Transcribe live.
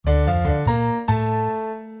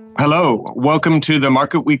Hello, welcome to the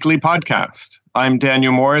Market Weekly podcast. I'm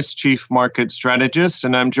Daniel Morris, Chief Market Strategist,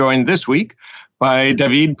 and I'm joined this week by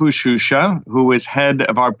David Bouchoucha, who is head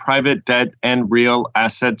of our Private Debt and Real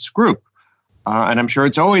Assets Group. And I'm sure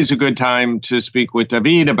it's always a good time to speak with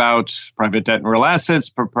David about private debt and real assets,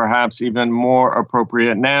 but perhaps even more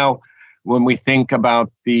appropriate now when we think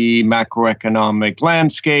about the macroeconomic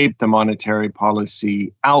landscape, the monetary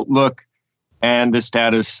policy outlook, and the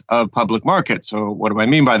status of public markets. So what do I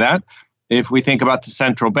mean by that? If we think about the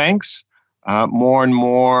central banks, more and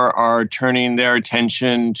more are turning their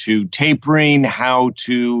attention to tapering, how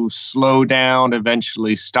to slow down,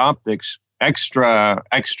 eventually stop the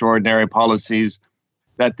extraordinary policies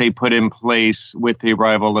that they put in place with the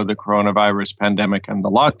arrival of the coronavirus pandemic and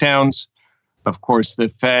the lockdowns. Of course, the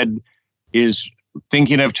Fed is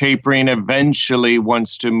thinking of tapering, eventually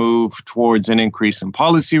wants to move towards an increase in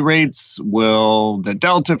policy rates. Will the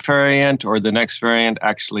Delta variant or the next variant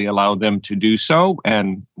actually allow them to do so,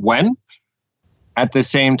 and when? At the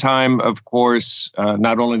same time, of course,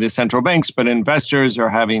 not only the central banks, but investors are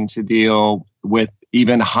having to deal with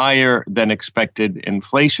even higher than expected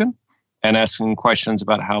inflation and asking questions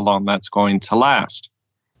about how long that's going to last.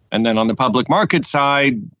 And then on the public market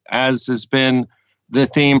side, as has been the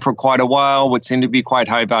theme for quite a while, would seem to be quite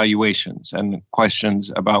high valuations and questions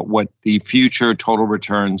about what the future total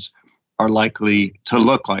returns are likely to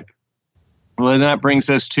look like. Well, then that brings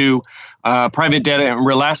us to private debt and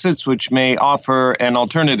real assets, which may offer an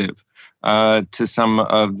alternative to some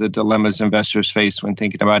of the dilemmas investors face when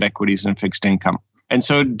thinking about equities and fixed income. And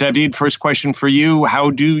so, David, first question for you.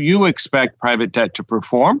 How do you expect private debt to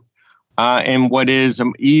perform in what is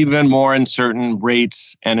an even more uncertain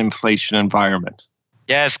rates and inflation environment?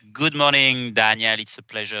 Yes, good morning, Daniel. It's a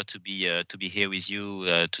pleasure to be here with you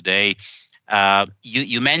today.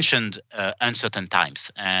 You mentioned uncertain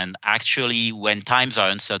times, and actually, when times are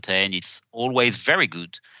uncertain, it's always very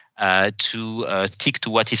good to stick to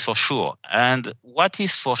what is for sure. And what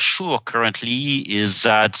is for sure currently is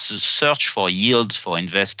that the search for yield for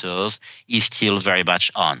investors is still very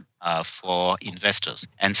much on for investors.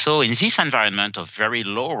 And so, in this environment of very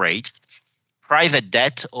low rates, private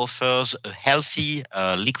debt offers a healthy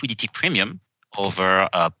liquidity premium over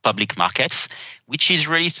public markets, which is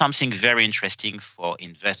really something very interesting for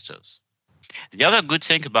investors. The other good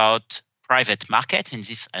thing about private market in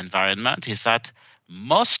this environment is that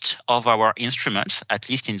most of our instruments, at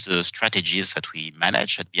least in the strategies that we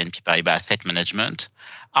manage at BNP Paribas Asset Management,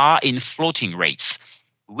 are in floating rates,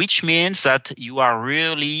 which means that you are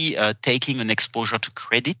really taking an exposure to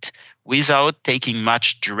credit without taking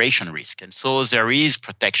much duration risk. And so there is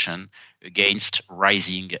protection against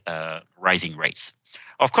rising rates.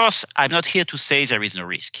 Of course, I'm not here to say there is no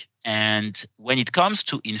risk. And when it comes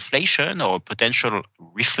to inflation or potential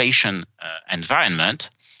reflation environment,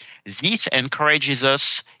 this encourages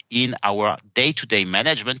us in our day-to-day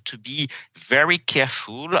management to be very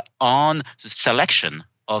careful on the selection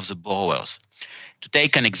of the borrowers. To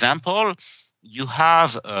take an example, you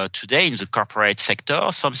have today in the corporate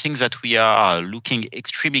sector something that we are looking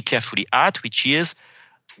extremely carefully at, which is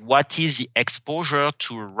what is the exposure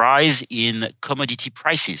to a rise in commodity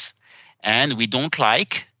prices. And we don't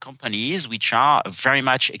like companies which are very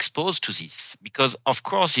much exposed to this because, of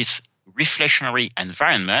course, this reflationary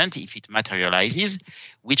environment, if it materializes,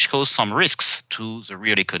 which cause some risks to the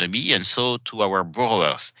real economy and so to our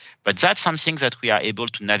borrowers. But that's something that we are able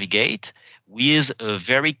to navigate with a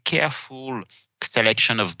very careful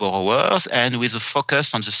selection of borrowers and with a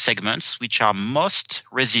focus on the segments which are most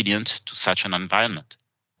resilient to such an environment.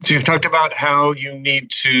 So you've talked about how you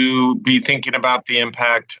need to be thinking about the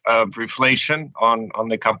impact of reflation on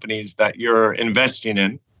the companies that you're investing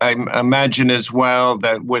in. I imagine as well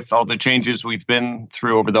that with all the changes we've been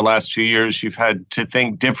through over the last 2 years, you've had to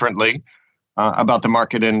think differently about the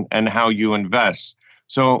market and how you invest.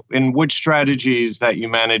 So in which strategies that you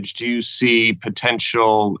manage do you see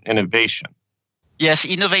potential innovation? Yes,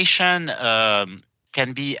 innovation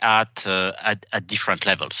can be at different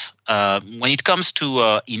levels. When it comes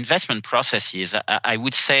to investment processes, I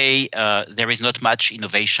would say there is not much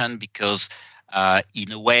innovation because in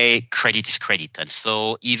a way, credit is credit. And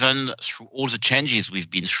so even through all the changes we've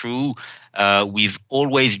been through, we've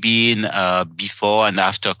always been, before and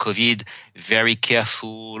after COVID, very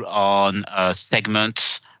careful on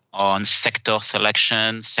segments, on sector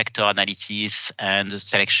selection, sector analysis, and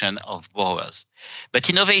selection of borrowers. But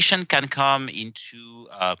innovation can come into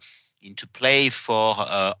play for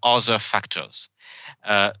other factors.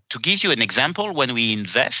 To give you an example, when we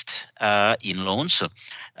invest in loans,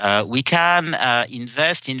 we can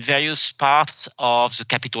invest in various parts of the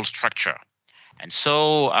capital structure. And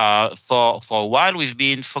so for a while, we've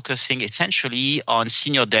been focusing essentially on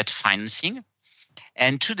senior debt financing.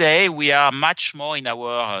 And today, we are much more in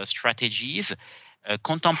our strategies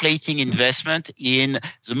contemplating investment in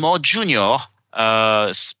the more junior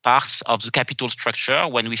parts of the capital structure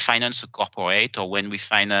when we finance a corporate or when we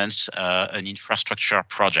finance an infrastructure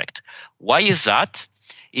project. Why is that?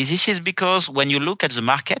 This is because when you look at the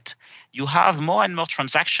market, you have more and more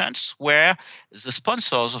transactions where the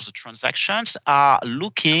sponsors of the transactions are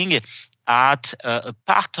looking at a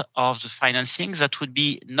part of the financing that would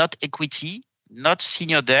be not equity, not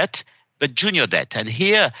senior debt, but junior debt. And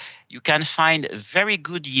here you can find very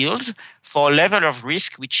good yields for a level of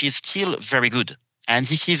risk which is still very good. And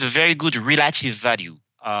this is a very good relative value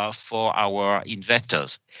for our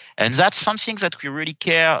investors. And that's something that we really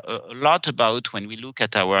care a lot about when we look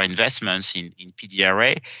at our investments in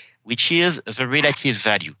PDRA, which is the relative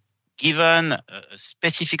value. Given a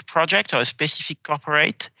specific project or a specific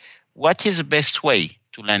corporate, what is the best way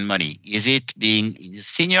to lend money? Is it being in the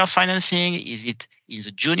senior financing? Is it in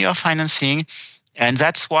the junior financing? And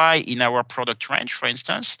that's why in our product range, for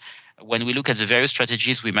instance, when we look at the various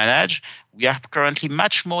strategies we manage, we are currently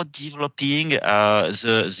much more developing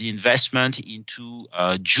the investment into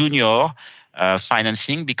junior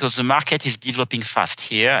financing because the market is developing fast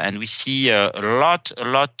here, and we see a lot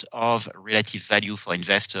of relative value for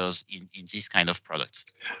investors in this kind of products.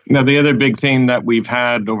 Now, the other big thing that we've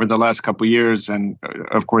had over the last couple of years, and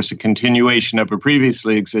of course a continuation of a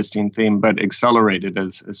previously existing theme, but accelerated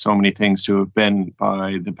as so many things to have been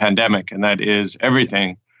by the pandemic, and that is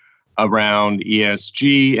everything around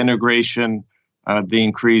ESG integration, the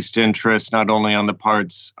increased interest not only on the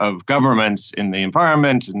parts of governments in the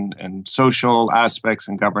environment and social aspects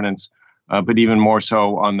and governance, but even more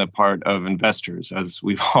so on the part of investors, as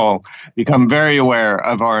we've all become very aware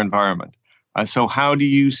of our environment. So how do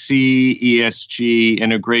you see ESG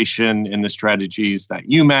integration in the strategies that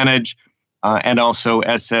you manage and also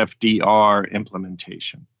SFDR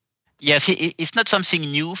implementation? Yes, it's not something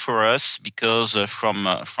new for us because from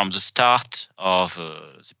the start of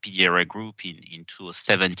the PDRA group in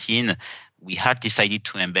 2017, we had decided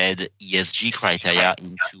to embed ESG criteria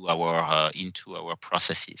into our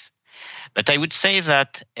processes. But I would say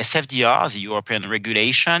that SFDR, the European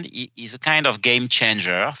regulation, is a kind of game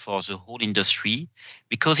changer for the whole industry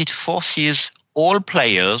because it forces all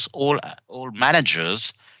players, all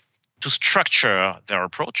managers to structure their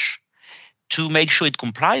approach to make sure it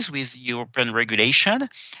complies with European regulation.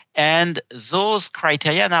 And those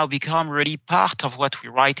criteria now become really part of what we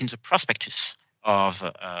write in the prospectus of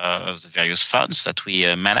the various funds that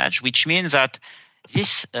we manage, which means that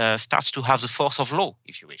this starts to have the force of law,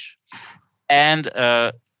 if you wish. And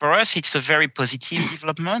for us, it's a very positive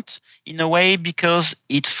development in a way because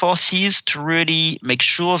it forces to really make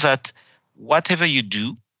sure that whatever you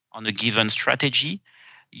do on a given strategy,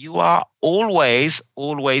 you are always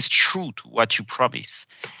true to what you promise.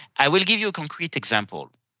 I will give you a concrete example.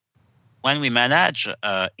 When we manage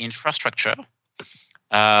infrastructure,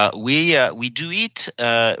 we do it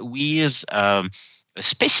with a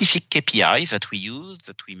specific KPI that we use,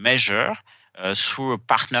 that we measure through a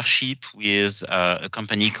partnership with a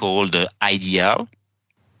company called IDL.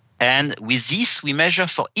 And with this, we measure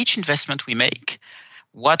for each investment we make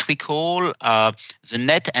what we call the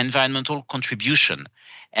net environmental contribution.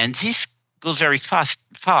 And this goes very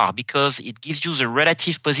far because it gives you the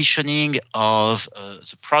relative positioning of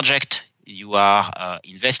the project you are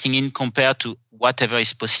investing in compared to whatever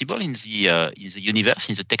is possible in the universe,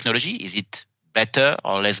 in the technology. Is it better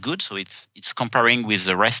or less good? So it's comparing with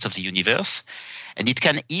the rest of the universe. And it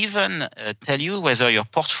can even tell you whether your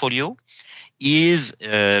portfolio is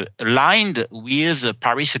aligned with the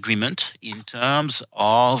Paris Agreement in terms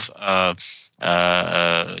of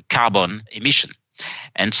carbon emission.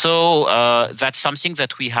 And so that's something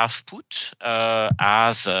that we have put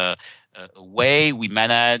as a way we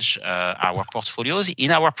manage our portfolios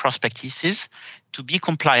in our prospectuses to be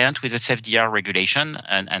compliant with SFDR regulation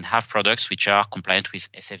and have products which are compliant with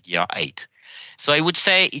SFDR 8. So I would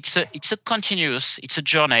say it's a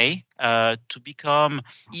journey to become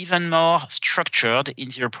even more structured in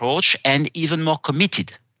the approach and even more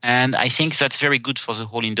committed. And I think that's very good for the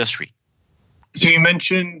whole industry. So you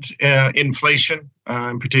mentioned inflation,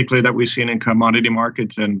 particularly that we've seen in commodity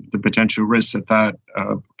markets and the potential risks that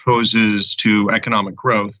poses to economic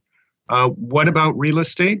growth. What about real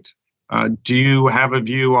estate? Do you have a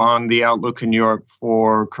view on the outlook in Europe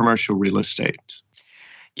for commercial real estate?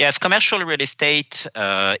 Yes, commercial real estate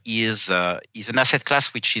is an asset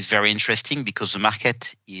class which is very interesting because the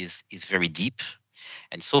market is very deep.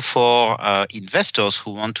 And so for investors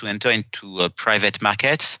who want to enter into private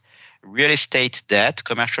markets, real estate debt,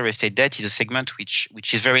 commercial real estate debt, is a segment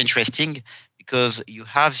which is very interesting because you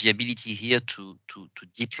have the ability here to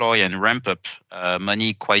deploy and ramp up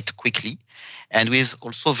money quite quickly, and with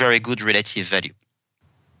also very good relative value.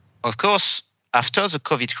 Of course, after the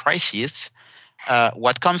COVID crisis,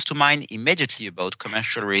 what comes to mind immediately about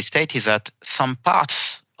commercial real estate is that some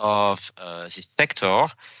parts of this sector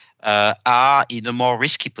are in a more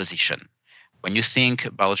risky position. When you think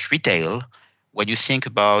about retail, when you think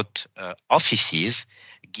about offices,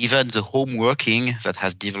 given the home working that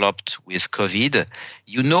has developed with COVID,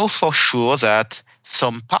 you know for sure that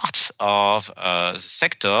some parts of the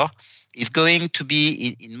sector is going to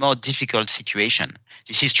be in more difficult situation.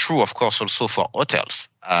 This is true, of course, also for hotels.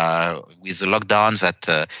 With the lockdowns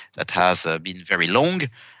that has been very long,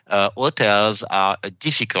 hotels are a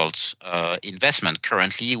difficult investment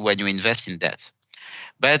currently when you invest in debt.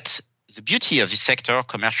 But the beauty of this sector,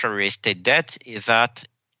 commercial real estate debt, is that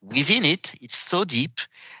within it, it's so deep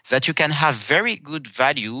that you can have very good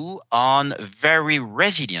value on very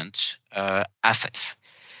resilient assets.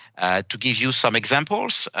 To give you some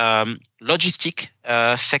examples, logistic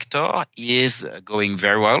sector is going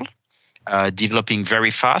very well, developing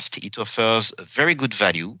very fast. It offers a very good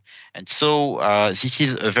value. And so this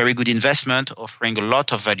is a very good investment, offering a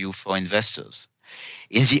lot of value for investors.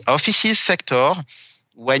 In the offices sector,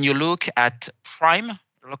 when you look at prime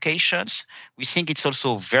locations, we think it's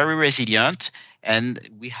also very resilient. And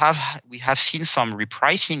we have seen some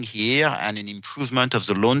repricing here and an improvement of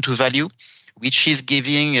the loan to value, which is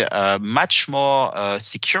giving much more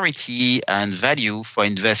security and value for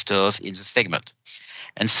investors in the segment.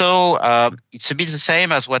 And so it's a bit the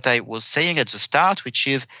same as what I was saying at the start, which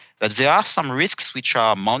is that there are some risks which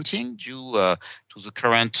are mounting due to the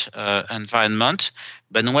current environment.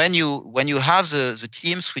 But when you have the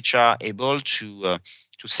teams which are able to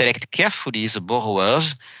select carefully the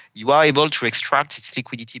borrowers, you are able to extract its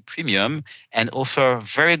liquidity premium and offer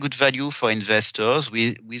very good value for investors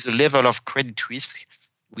with a level of credit risk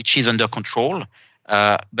which is under control.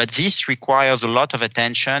 But this requires a lot of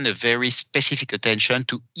attention, a very specific attention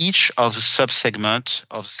to each of the sub-segments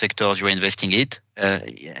of the sectors you're investing in.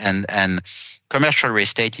 And commercial real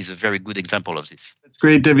estate is a very good example of this. That's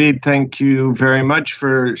great, David. Thank you very much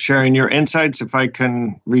for sharing your insights. If I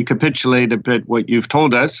can recapitulate a bit what you've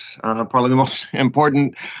told us, probably the most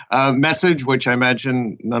important message, which I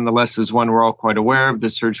imagine nonetheless is one we're all quite aware of, the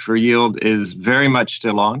search for yield is very much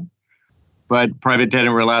still on. But private debt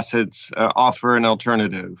and real assets offer an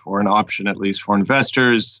alternative or an option, at least for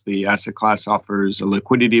investors. The asset class offers a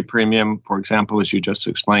liquidity premium, for example, as you just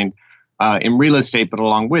explained, in real estate. But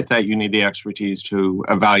along with that, you need the expertise to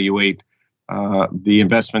evaluate the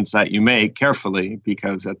investments that you make carefully,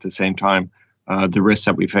 because at the same time, the risks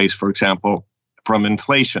that we face, for example, from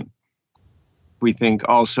inflation. We think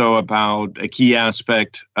also about a key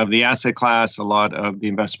aspect of the asset class. A lot of the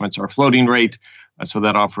investments are floating rate. So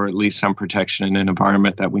that offer at least some protection in an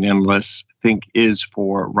environment that we nonetheless think is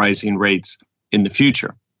for rising rates in the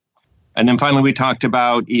future. And then finally, we talked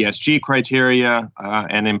about ESG criteria,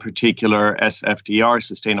 and in particular, SFDR,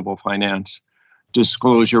 Sustainable Finance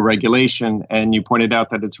Disclosure Regulation. And you pointed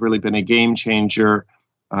out that it's really been a game changer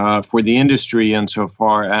for the industry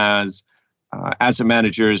insofar as asset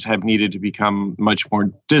managers have needed to become much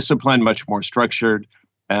more disciplined, much more structured,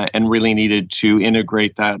 and really needed to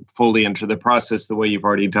integrate that fully into the process the way you've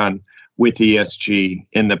already done with ESG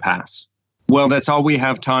in the past. Well, that's all we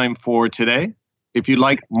have time for today. If you'd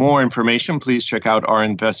like more information, please check out our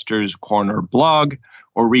Investors Corner blog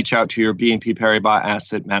or reach out to your BNP Paribas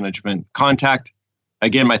Asset Management contact.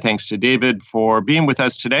 Again, my thanks to David for being with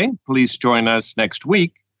us today. Please join us next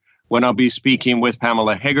week when I'll be speaking with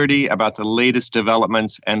Pamela Hegarty about the latest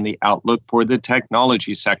developments and the outlook for the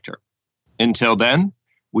technology sector. Until then,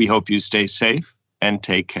 we hope you stay safe and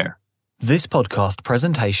take care. This podcast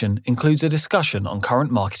presentation includes a discussion on current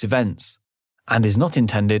market events and is not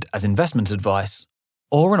intended as investment advice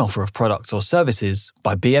or an offer of products or services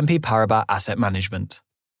by BNP Paribas Asset Management.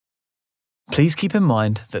 Please keep in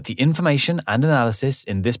mind that the information and analysis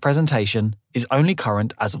in this presentation is only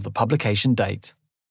current as of the publication date.